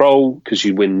teams crow because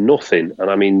you win nothing, and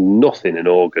I mean nothing in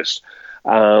August.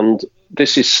 And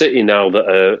this is City now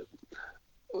that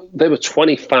they were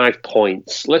 25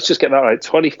 points. Let's just get that right,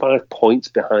 25 points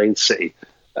behind City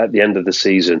at the end of the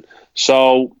season.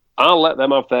 So I'll let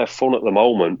them have their fun at the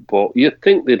moment, but you'd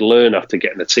think they'd learn after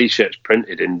getting the T-shirts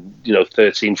printed in, you know,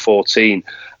 13, 14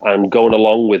 and going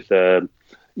along with...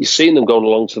 You've seen them going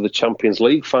along to the Champions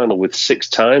League final with 6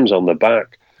 times on the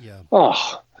back. Yeah.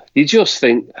 Oh, you just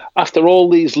think, after all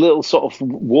these little sort of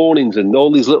warnings and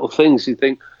all these little things, you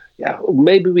think, yeah,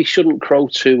 maybe we shouldn't crow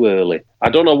too early. I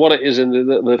don't know what it is in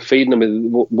the feeding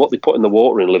them, what they put in the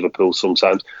water in Liverpool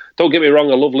sometimes. Don't get me wrong,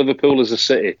 I love Liverpool as a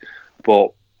city,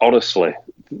 but honestly,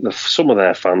 some of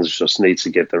their fans just need to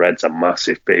give their heads a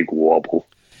massive big wobble.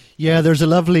 Yeah, there's a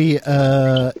lovely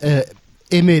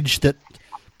image that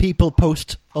people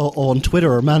post on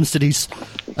Twitter, or Man City's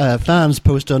fans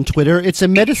post on Twitter. It's a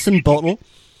medicine bottle,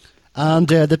 and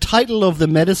the title of the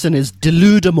medicine is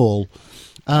Delude 'em all.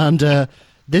 And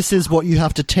This is what you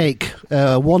have to take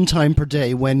one time per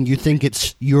day when you think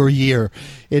it's your year.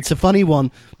 It's a funny one.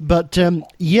 But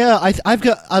I've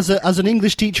got, as an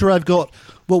English teacher, I've got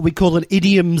what we call an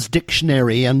idioms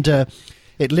dictionary, and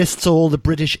it lists all the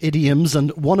British idioms,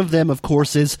 and one of them, of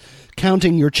course, is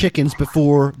counting your chickens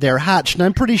before they're hatched. And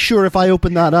I'm pretty sure if I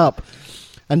open that up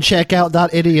and check out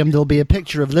that idiom, there'll be a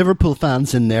picture of Liverpool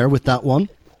fans in there with that one.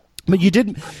 But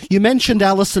you mentioned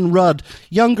Alison Rudd.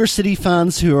 Younger City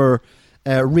fans who are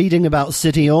reading about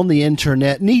City on the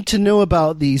internet need to know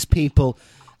about these people.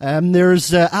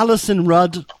 There's Alison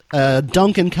Rudd,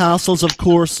 Duncan Castles, of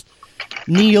course,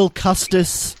 Neil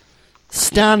Custis,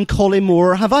 Stan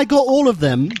Collymore. Have I got all of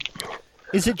them?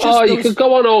 Is it just you could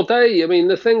go on all day. I mean,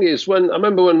 the thing is, I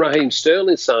remember when Raheem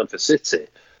Sterling signed for City,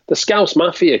 the Scouse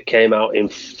Mafia came out in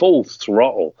full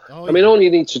throttle. I mean, all you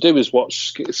need to do is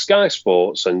watch Sky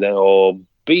Sports or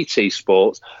BT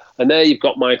Sports, and there you've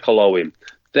got Michael Owen.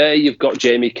 There you've got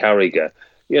Jamie Carragher.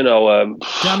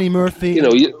 Danny Murphy.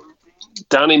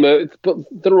 Danny Murphy. But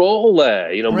they're all there.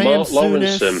 Graham Mark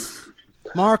Lawrenson.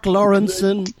 Mark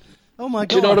Lawrenson. Oh my God!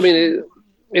 Do you know what I mean?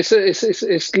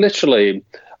 It's literally.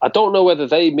 I don't know whether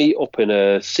they meet up in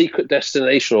a secret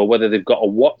destination or whether they've got a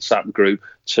WhatsApp group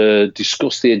to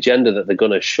discuss the agenda that they're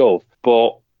going to shove.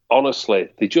 But honestly,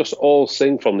 they just all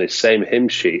sing from this same hymn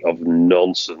sheet of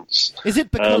nonsense. Is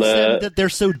it because that they're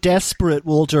so desperate,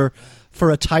 Walter, for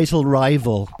a title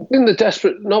rival? I think they're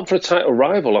desperate not for a title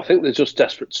rival. I think they're just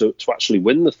desperate to actually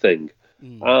win the thing.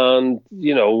 And,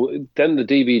 then the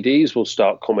DVDs will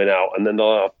start coming out, and then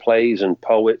they'll have plays and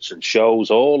poets and shows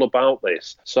all about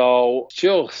this. So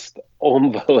just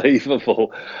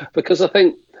unbelievable. Because I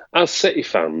think as City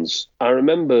fans, I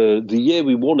remember the year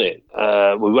we won it,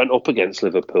 we went up against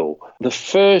Liverpool. The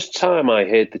first time I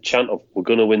heard the chant of "we're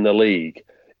going to win the league,"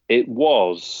 it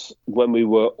was when we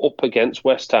were up against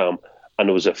West Ham and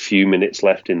there was a few minutes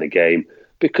left in the game.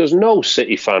 Because no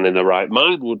City fan in the right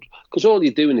mind would, because all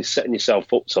you're doing is setting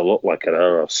yourself up to look like an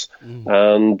arse.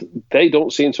 And they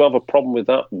don't seem to have a problem with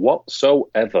that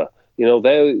whatsoever.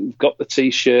 They've got the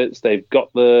T-shirts, they've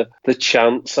got the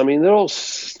chants. I mean, there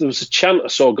was a chant I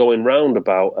saw going round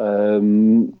about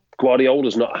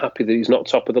Guardiola's not happy that he's not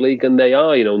top of the league, and they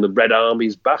are, and the Red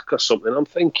Army's back or something. I'm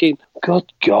thinking,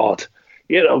 good God,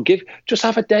 just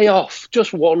have a day off,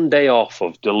 just one day off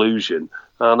of delusion.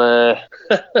 And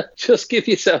just give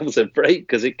yourselves a break,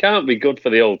 because it can't be good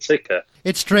for the old ticker.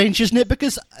 It's strange, isn't it?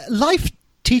 Because life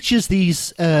teaches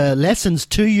these lessons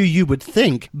to you, you would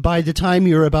think, by the time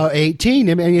you're about 18.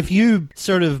 I mean, if you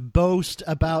sort of boast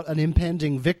about an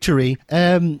impending victory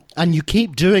and you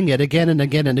keep doing it again and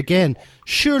again and again,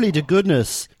 surely to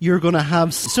goodness you're going to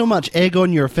have so much egg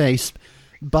on your face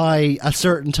by a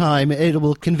certain time, it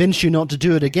will convince you not to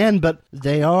do it again. But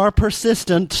they are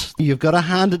persistent. You've got to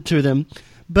hand it to them.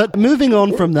 But moving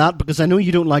on from that, because I know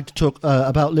you don't like to talk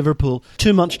about Liverpool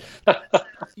too much.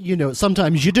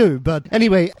 Sometimes you do. But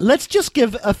anyway, let's just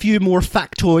give a few more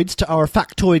factoids to our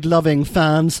factoid-loving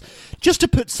fans, just to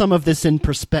put some of this in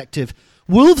perspective.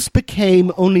 Wolves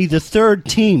became only the third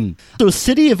team. So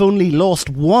City have only lost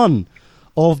one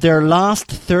of their last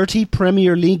 30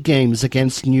 Premier League games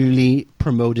against newly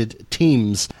promoted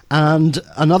teams. And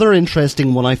another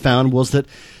interesting one I found was that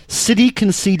City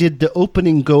conceded the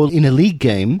opening goal in a league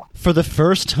game for the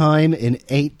first time in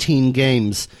 18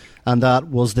 games. And that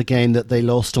was the game that they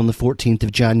lost on the 14th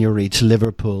of January to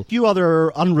Liverpool. A few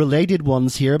other unrelated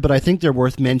ones here, but I think they're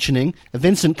worth mentioning.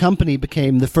 Vincent Kompany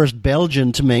became the first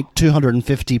Belgian to make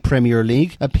 250 Premier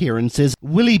League appearances.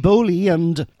 Willy Boly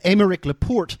and Aymeric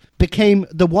Laporte became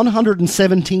the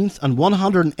 117th and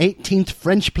 118th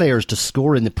French players to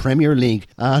score in the Premier League.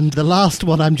 And the last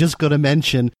one I'm just going to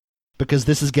mention, because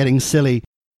this is getting silly,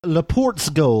 Laporte's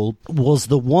goal was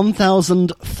the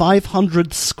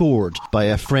 1,500th scored by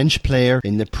a French player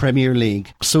in the Premier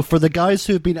League. So for the guys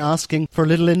who've been asking for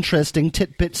little interesting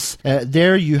tidbits,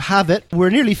 there you have it. We're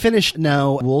nearly finished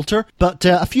now, Walter, but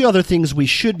a few other things we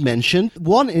should mention.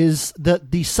 One is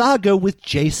that the saga with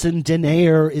Jason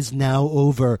Denayer is now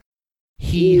over.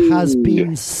 He has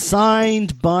been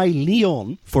signed by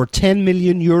Lyon for 10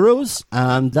 million euros,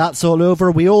 and that's all over.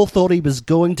 We all thought he was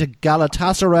going to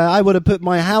Galatasaray. I would have put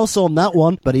my house on that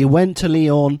one, but he went to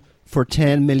Lyon for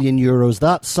 10 million euros.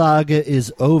 That saga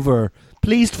is over.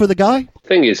 Pleased for the guy?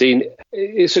 Thing is,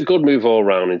 it's a good move all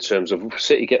round in terms of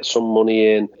City gets some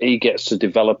money in. He gets to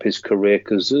develop his career,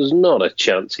 because there's not a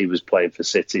chance he was playing for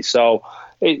City. So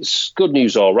it's good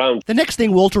news all round. The next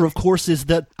thing, Walter, of course, is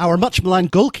that our much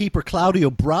maligned goalkeeper, Claudio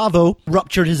Bravo,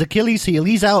 ruptured his Achilles heel.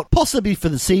 He's out possibly for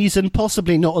the season,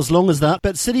 possibly not as long as that.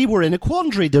 But City were in a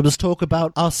quandary. There was talk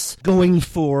about us going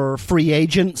for free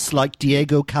agents like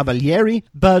Diego Cavalieri.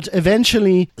 But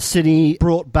eventually, City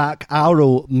brought back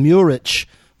Auro Muric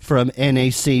from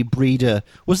NAC Breda.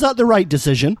 Was that the right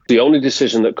decision? The only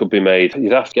decision that could be made,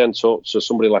 you'd have to get in touch to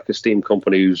somebody like a Steam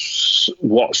Company who's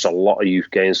watched a lot of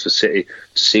youth games for City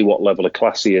to see what level of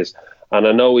class he is. And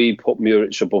I know he put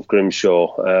Muric above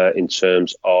Grimshaw in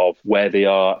terms of where they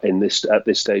are at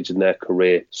this stage in their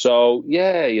career. So,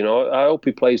 yeah, I hope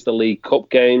he plays the League Cup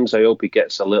games. I hope he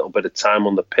gets a little bit of time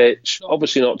on the pitch.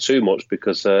 Obviously not too much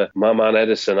because my man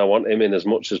Edison, I want him in as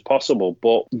much as possible.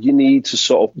 But you need to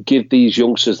sort of give these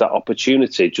youngsters that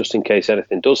opportunity just in case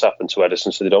anything does happen to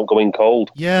Edison so they don't go in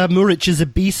cold. Yeah, Muric is a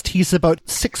beast. He's about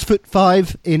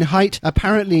 6'5" in height.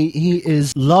 Apparently, he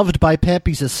is loved by Pep.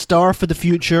 He's a star for the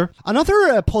future.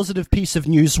 Another positive piece of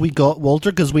news we got,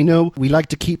 Walter, because we know we like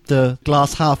to keep the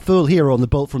glass half full here on the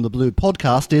Bolt from the Blue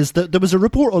podcast, is that there was a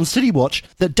report on City Watch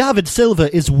that David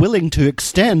Silva is willing to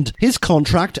extend his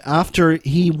contract after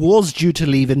he was due to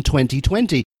leave in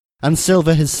 2020. And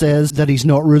Silva has says that he's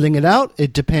not ruling it out.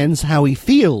 It depends how he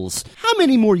feels. How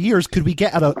many more years could we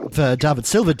get out of David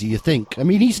Silva, do you think? I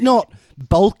mean, he's not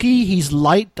bulky, he's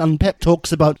light, and Pep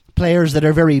talks about players that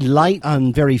are very light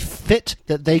and very fit,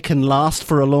 that they can last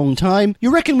for a long time.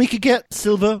 You reckon we could get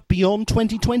Silva beyond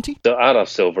 2020? I'd have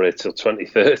Silva here till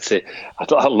 2030.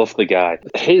 I love the guy.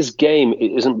 His game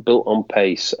isn't built on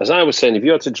pace. As I was saying, if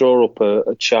you had to draw up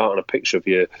a chart and a picture of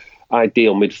your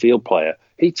ideal midfield player,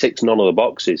 he ticks none of the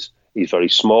boxes. He's very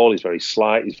small, he's very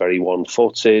slight, he's very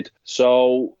one-footed.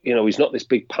 So, he's not this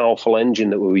big, powerful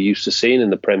engine that we were used to seeing in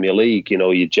the Premier League.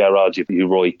 Your Gerrard, your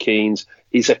Roy Keanes.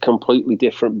 He's a completely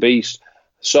different beast.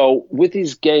 So, with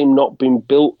his game not being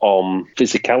built on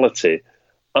physicality,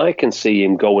 I can see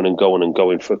him going and going and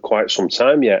going for quite some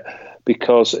time yet.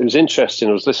 Because it was interesting,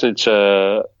 I was listening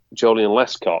to Julian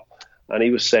Lescott, and he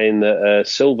was saying that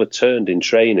Silva turned in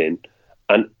training,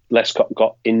 and Lescott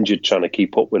got injured trying to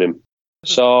keep up with him.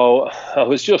 So I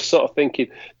was just sort of thinking,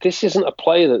 this isn't a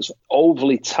player that's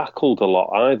overly tackled a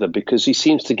lot either, because he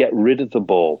seems to get rid of the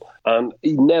ball. And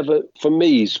he never, for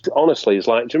me, he's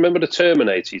like, do you remember the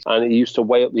Terminator? And he used to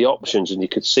weigh up the options and you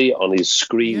could see it on his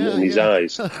screen and his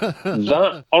eyes.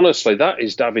 That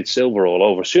is David Silva all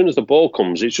over. As soon as the ball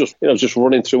comes, it's just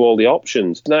running through all the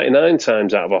options. 99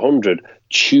 times out of 100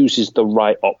 chooses the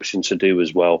right option to do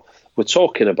as well. We're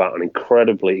talking about an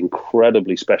incredibly,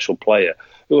 incredibly special player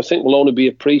who I think will only be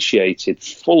appreciated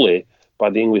fully by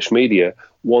the English media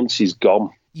once he's gone.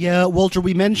 Yeah, Walter,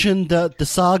 we mentioned that the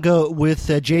saga with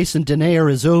Jason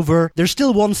Denayer is over. There's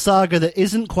still one saga that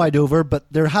isn't quite over, but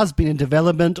there has been a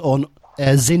development on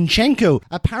Zinchenko.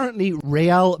 Apparently,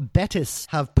 Real Betis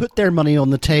have put their money on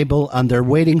the table and they're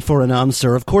waiting for an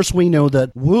answer. Of course, we know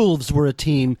that Wolves were a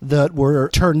team that were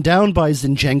turned down by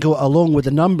Zinchenko, along with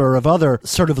a number of other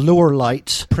sort of lower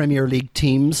light Premier League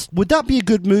teams. Would that be a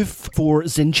good move for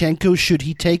Zinchenko? Should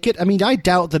he take it? I mean, I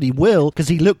doubt that he will, because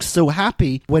he looks so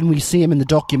happy when we see him in the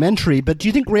documentary. But do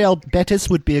you think Real Betis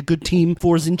would be a good team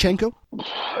for Zinchenko?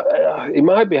 He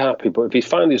might be happy, but if he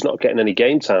finds he's not getting any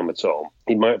game time at all,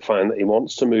 he might find that he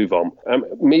wants to move on.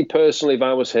 Me personally, if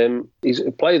I was him, he's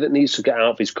a player that needs to get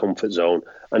out of his comfort zone,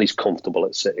 and he's comfortable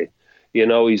at City.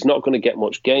 He's not going to get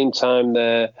much game time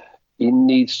there. He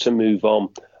needs to move on.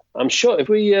 I'm sure if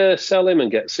we sell him and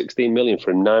get 16 million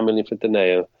for him, 9 million for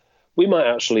Denayer, we might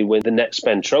actually win the Net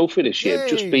Spend Trophy this year.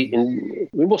 Yay.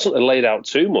 We mustn't have laid out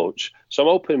too much. So I'm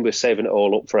hoping we're saving it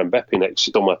all up for Mbappe next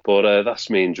summer. But that's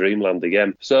me in dreamland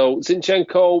again. So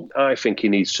Zinchenko, I think he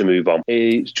needs to move on.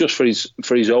 It's just for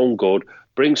his own good.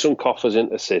 Bring some coffers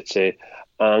into City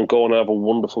and go and have a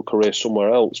wonderful career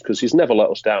somewhere else, because he's never let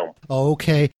us down.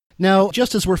 Okay. Now,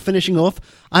 just as we're finishing off,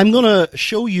 I'm going to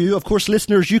show you, of course,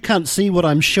 listeners, you can't see what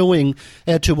I'm showing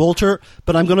to Walter,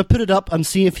 but I'm going to put it up and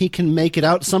see if he can make it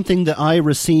out, something that I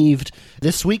received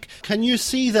this week. Can you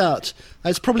see that?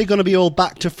 It's probably going to be all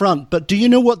back to front, but do you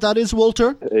know what that is,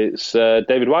 Walter? It's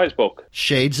David White's book.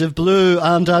 Shades of Blue,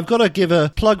 and I've got to give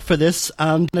a plug for this,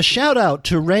 and a shout out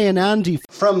to Ray and Andy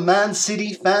from Man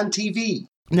City Fan TV.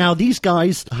 Now, these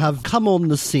guys have come on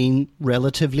the scene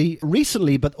relatively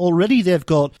recently, but already they've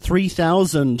got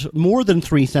more than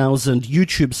 3,000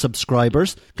 YouTube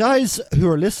subscribers. Guys who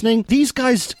are listening, these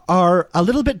guys are a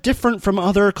little bit different from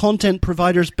other content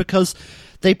providers because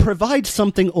They provide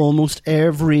something almost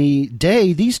every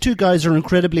day. These two guys are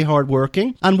incredibly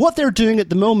hardworking. And what they're doing at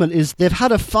the moment is they've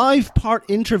had a 5-part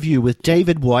interview with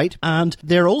David White, and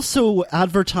they're also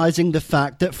advertising the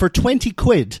fact that for 20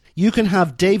 quid, you can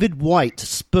have David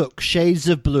White's book, Shades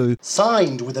of Blue,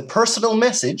 signed with a personal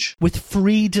message with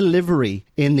free delivery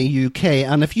in the UK.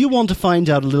 And if you want to find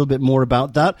out a little bit more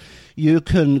about that, you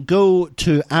can go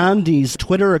to Andy's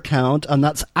Twitter account, and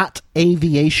that's at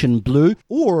Aviation Blue.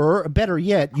 Or, better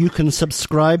yet, you can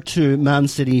subscribe to Man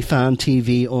City Fan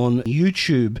TV on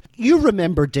YouTube. You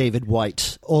remember David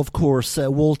White, of course,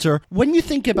 Walter. When you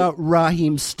think about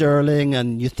Raheem Sterling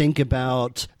and you think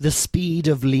about the speed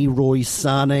of Leroy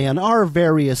Sané and our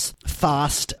various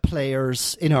fast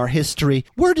players in our history,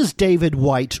 where does David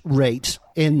White rate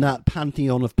in that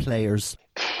pantheon of players?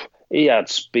 He had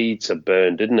speed to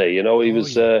burn, didn't he? You know, he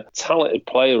was a talented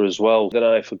player as well, with an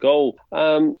eye for goal.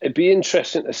 It'd be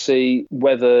interesting to see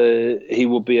whether he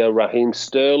would be a Raheem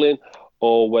Sterling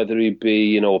or whether he'd be,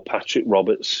 you know, a Patrick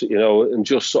Roberts, you know, and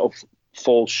just sort of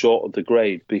fall short of the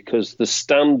grade, because the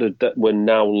standard that we're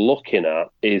now looking at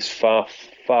is far,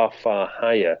 far, far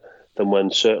higher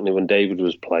than certainly when David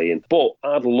was playing. But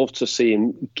I'd love to see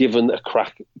him given a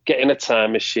crack, getting a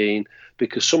time machine,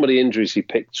 because some of the injuries he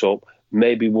picked up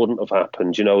maybe wouldn't have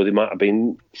happened. You know, they might have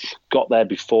been got there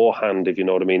beforehand, if you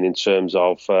know what I mean, in terms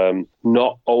of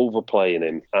not overplaying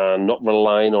him and not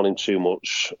relying on him too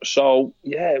much. So,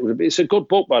 yeah, it's a good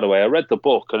book, by the way. I read the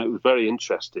book and it was very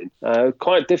interesting.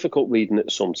 Quite difficult reading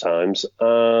it sometimes,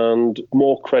 and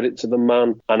more credit to the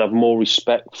man, and have more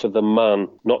respect for the man,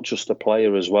 not just the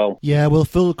player as well. Yeah, well,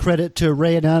 full credit to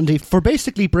Ray and Andy for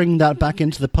basically bringing that back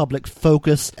into the public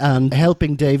focus and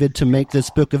helping David to make this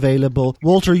book available.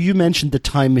 Walter, you mentioned the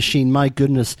time machine. My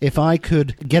goodness, if I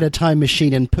could get a time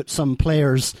machine and put some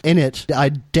players in it,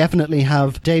 I'd definitely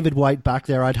have David White back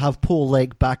there. I'd have Paul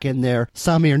Lake back in there,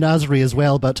 Samir Nasri as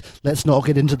well, but let's not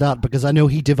get into that because I know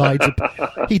he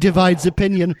divides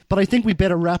opinion. But I think we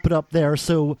better wrap it up there.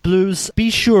 So Blues, be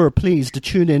sure please to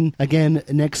tune in again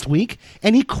next week.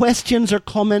 Any questions or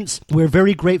comments, we're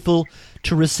very grateful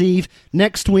to receive.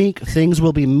 Next week things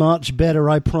will be much better,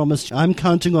 I promise. I'm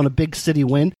counting on a big City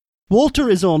win. Walter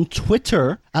is on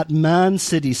Twitter at Man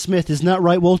City Smith. Isn't that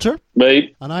right, Walter?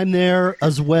 Me. And I'm there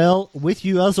as well with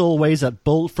you as always at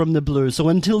Bolt from the Blues. So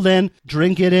until then,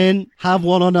 drink it in, have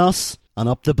one on us, and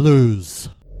up the Blues.